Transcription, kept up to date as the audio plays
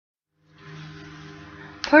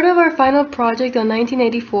part of our final project on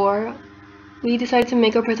 1984, we decided to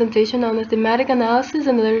make a presentation on the thematic analysis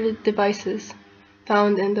and other devices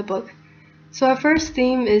found in the book. So our first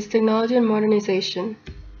theme is technology and modernization.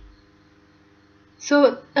 So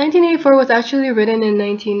 1984 was actually written in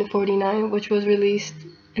 1949, which was released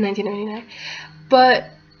in 1999.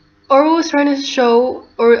 But Orwell was trying to show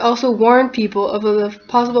or also warn people of the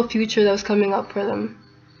possible future that was coming up for them.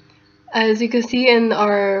 As you can see in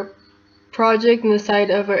our project in the side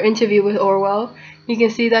of our interview with Orwell, you can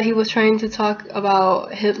see that he was trying to talk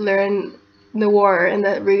about Hitler and the war, and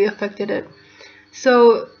that really affected it.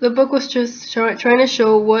 So the book was just trying to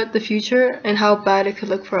show what the future and how bad it could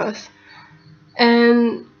look for us.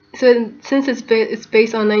 And so since it's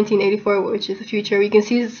based on 1984, which is the future, we can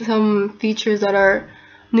see some features that are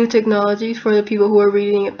new technologies for the people who were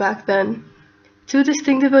reading it back then. Two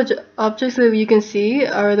distinctive objects that you can see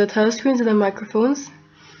are the telescreens and the microphones.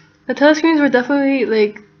 The telescreens were definitely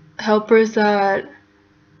like helpers that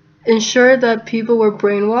ensured that people were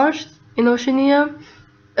brainwashed in Oceania.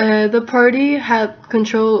 The party had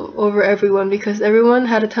control over everyone because everyone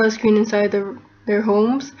had a telescreen inside their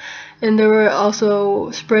homes, and they were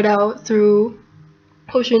also spread out through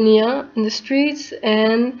Oceania in the streets,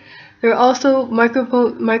 and there were also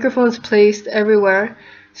microphones placed everywhere,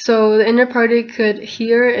 so the inner party could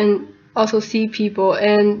hear and also see people.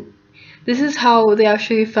 And this is how they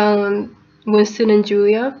actually found Winston and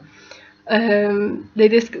Julia.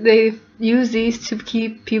 They use these to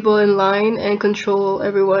keep people in line and control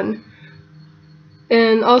everyone.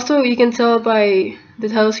 And also you can tell by the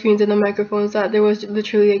telescreens and the microphones that there was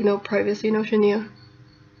literally like no privacy in Oceania.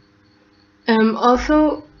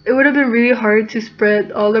 Also, it would have been really hard to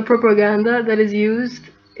spread all the propaganda that is used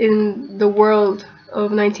in the world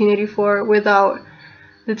of 1984 without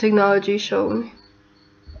the technology shown.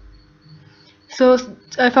 So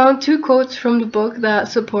I found two quotes from the book that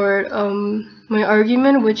support my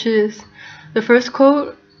argument, which is the first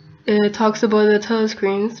quote. It talks about the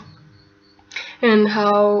telescreens and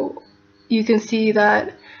how you can see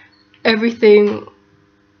that everything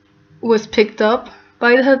was picked up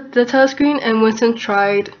by the telescreen, and Winston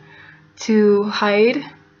tried to hide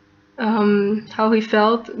how he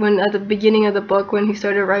felt when at the beginning of the book when he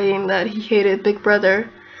started writing that he hated Big Brother.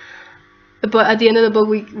 But at the end of the book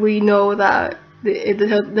we know that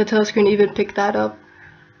the telescreen even picked that up.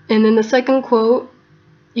 And in the second quote,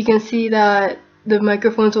 you can see that the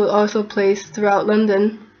microphones were also placed throughout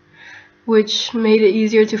London, which made it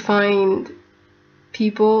easier to find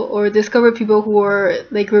people or discover people who were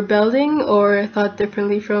like rebelling or thought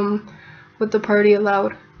differently from what the party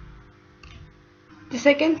allowed. The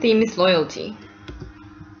second theme is loyalty.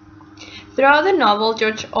 Throughout the novel,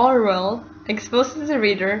 George Orwell exposes the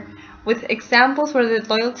reader with examples where the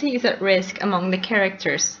loyalty is at risk among the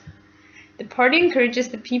characters. The party encourages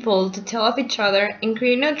the people to tell off each other and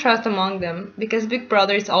create no trust among them because Big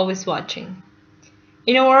Brother is always watching.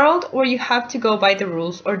 In a world where you have to go by the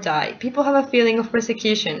rules or die, people have a feeling of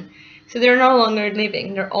persecution, so they're no longer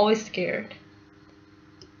living, they're always scared.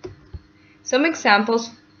 Some examples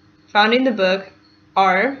found in the book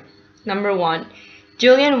are: number 1,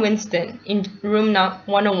 Julia and Winston in room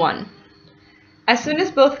 101. As soon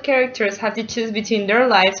as both characters have to choose between their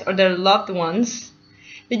lives or their loved ones,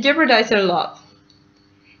 they jeopardize their love.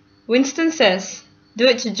 Winston says, "Do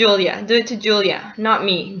it to Julia, not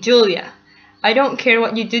me, Julia. I don't care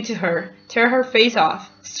what you do to her, tear her face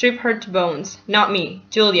off, strip her to bones, not me,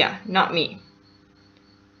 Julia, not me."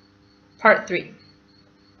 Part 3.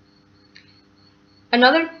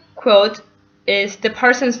 Another quote is the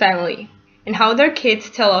Parsons family and how their kids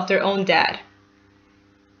tell off their own dad.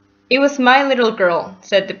 "It was my little girl,"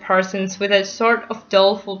 said the Parsons with a sort of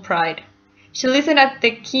doleful pride. "She listened at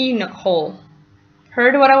the keyhole,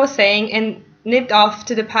 heard what I was saying, and nipped off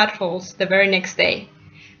to the patrols the very next day.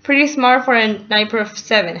 Pretty smart for a sniper of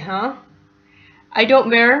 7, huh? I don't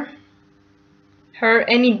bear her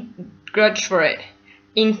any grudge for it.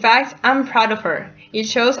 In fact, I'm proud of her. It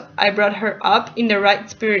shows I brought her up in the right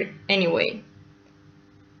spirit anyway."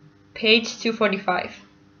 Page 245.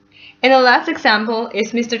 And the last example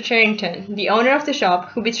is Mr. Charrington, the owner of the shop,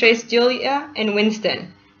 who betrays Julia and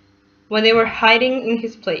Winston when they were hiding in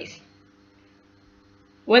his place.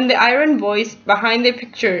 When the iron voice behind the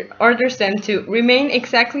picture orders them to remain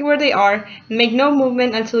exactly where they are, make no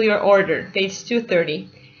movement until your order, page 230,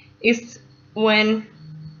 is when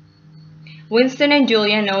Winston and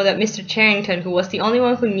Julia know that Mr. Charrington, who was the only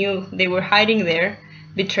one who knew they were hiding there,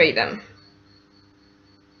 betrayed them.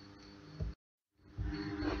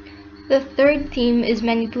 The third theme is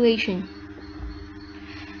manipulation,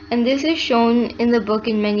 and this is shown in the book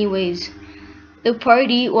in many ways. The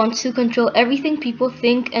party wants to control everything people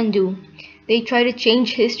think and do. They try to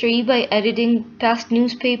change history by editing past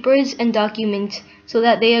newspapers and documents so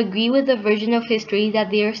that they agree with the version of history that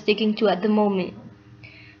they are sticking to at the moment.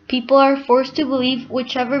 People are forced to believe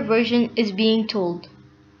whichever version is being told.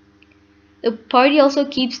 The party also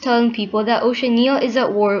keeps telling people that Oceania is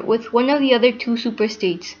at war with one of the other two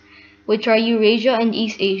superstates, which are Eurasia and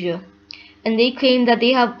East Asia, and they claim that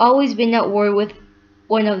they have always been at war with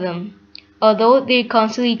one of them, although they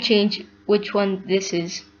constantly change which one this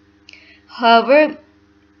is. However,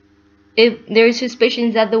 there is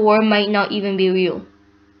suspicions that the war might not even be real.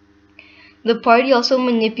 The party also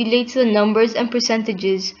manipulates the numbers and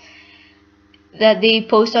percentages that they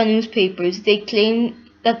post on newspapers. They claim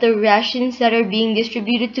that the rations that are being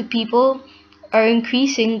distributed to people are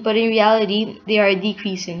increasing, but in reality, they are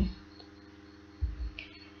decreasing.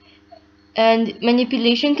 And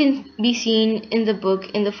manipulation can be seen in the book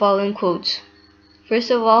in the following quotes. First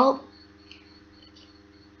of all,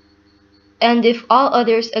 and if all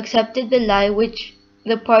others accepted the lie which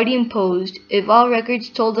the party imposed, if all records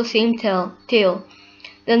told the same tale,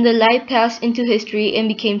 then the lie passed into history and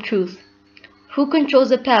became truth. Who controls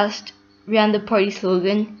the past, ran the party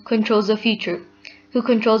slogan, controls the future. Who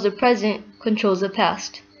controls the present, controls the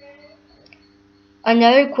past.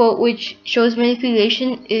 Another quote which shows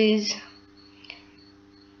manipulation is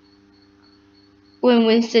when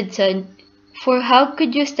Winston said, "For how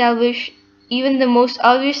could you establish even the most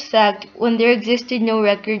obvious fact when there existed no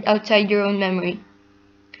record outside your own memory?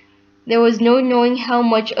 There was no knowing how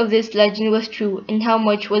much of this legend was true and how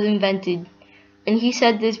much was invented." And he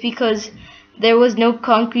said this because there was no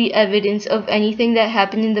concrete evidence of anything that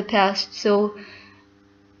happened in the past, so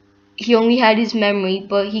he only had his memory,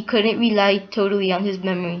 but he couldn't rely totally on his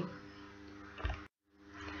memory.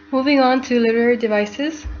 Moving on to literary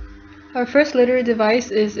devices. Our first literary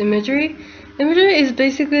device is imagery. Imagery is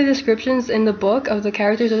basically descriptions in the book of the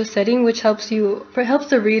characters of the setting, which helps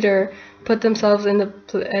the reader put themselves in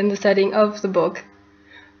the setting of the book.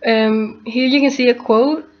 Here you can see a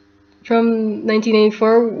quote from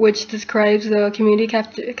 1984, which describes the community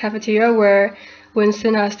cafeteria where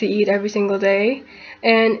Winston has to eat every single day,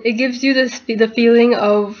 and it gives you the feeling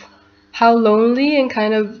of how lonely and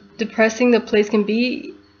kind of depressing the place can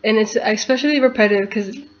be, and it's especially repetitive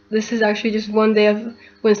because this is actually just one day of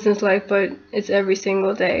Winston's life, but it's every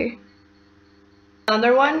single day.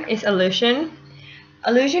 Another one is allusion.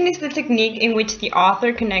 Allusion is the technique in which the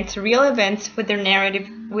author connects real events with their narrative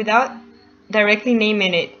without directly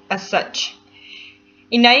naming it as such.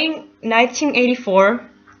 In 1984,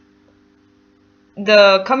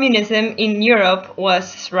 the communism in Europe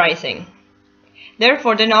was rising.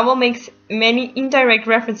 Therefore, the novel makes many indirect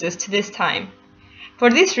references to this time. For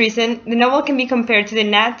this reason, the novel can be compared to the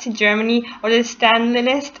Nazi Germany or the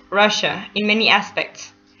Stalinist Russia in many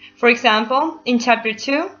aspects. For example, in Chapter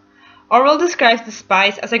 2, Orwell describes the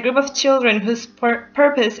spies as a group of children whose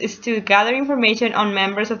purpose is to gather information on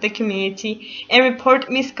members of the community and report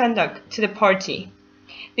misconduct to the party.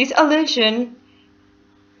 This allusion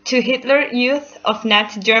to Hitler Youth of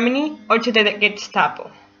Nazi Germany or to the Gestapo.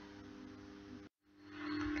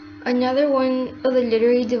 Another one of the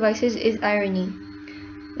literary devices is irony.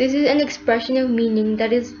 This is an expression of meaning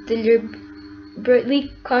that is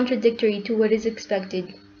deliberately contradictory to what is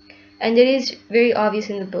expected, and it is very obvious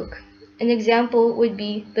in the book. An example would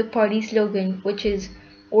be the party slogan, which is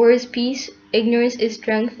 "War is peace, ignorance is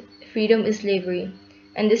strength, freedom is slavery,"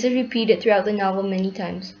 and this is repeated throughout the novel many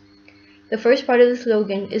times. The first part of the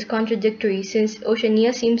slogan is contradictory since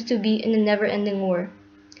Oceania seems to be in a never-ending war,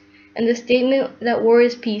 and the statement that war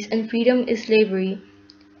is peace and freedom is slavery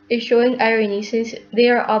is showing irony since they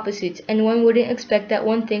are opposites and one wouldn't expect that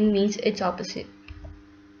one thing means its opposite.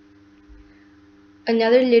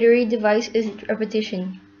 Another literary device is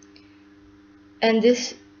repetition. And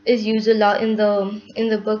this is used a lot in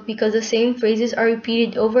the book because the same phrases are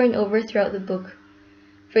repeated over and over throughout the book.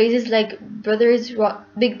 Phrases like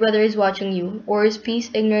Big Brother is watching you, war is peace,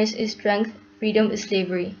 ignorance is strength, freedom is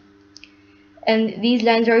slavery. And these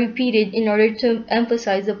lines are repeated in order to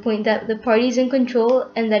emphasize the point that the party is in control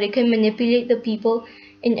and that it can manipulate the people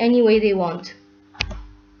in any way they want.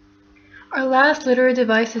 Our last literary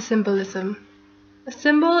device is symbolism. A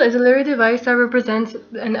symbol is a literary device that represents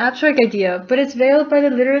an abstract idea, but it's veiled by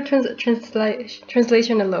the literal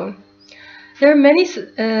translation alone. There are many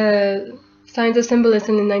signs of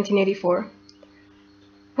symbolism in 1984.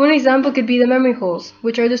 One example could be the memory holes,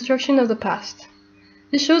 which are destruction of the past.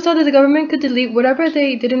 This shows how the government could delete whatever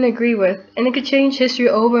they didn't agree with, and it could change history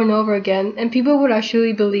over and over again, and people would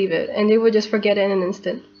actually believe it, and they would just forget it in an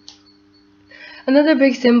instant. Another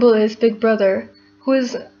big symbol is Big Brother, who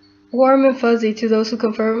is warm and fuzzy to those who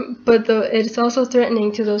confirm, but it's also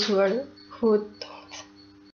threatening to those who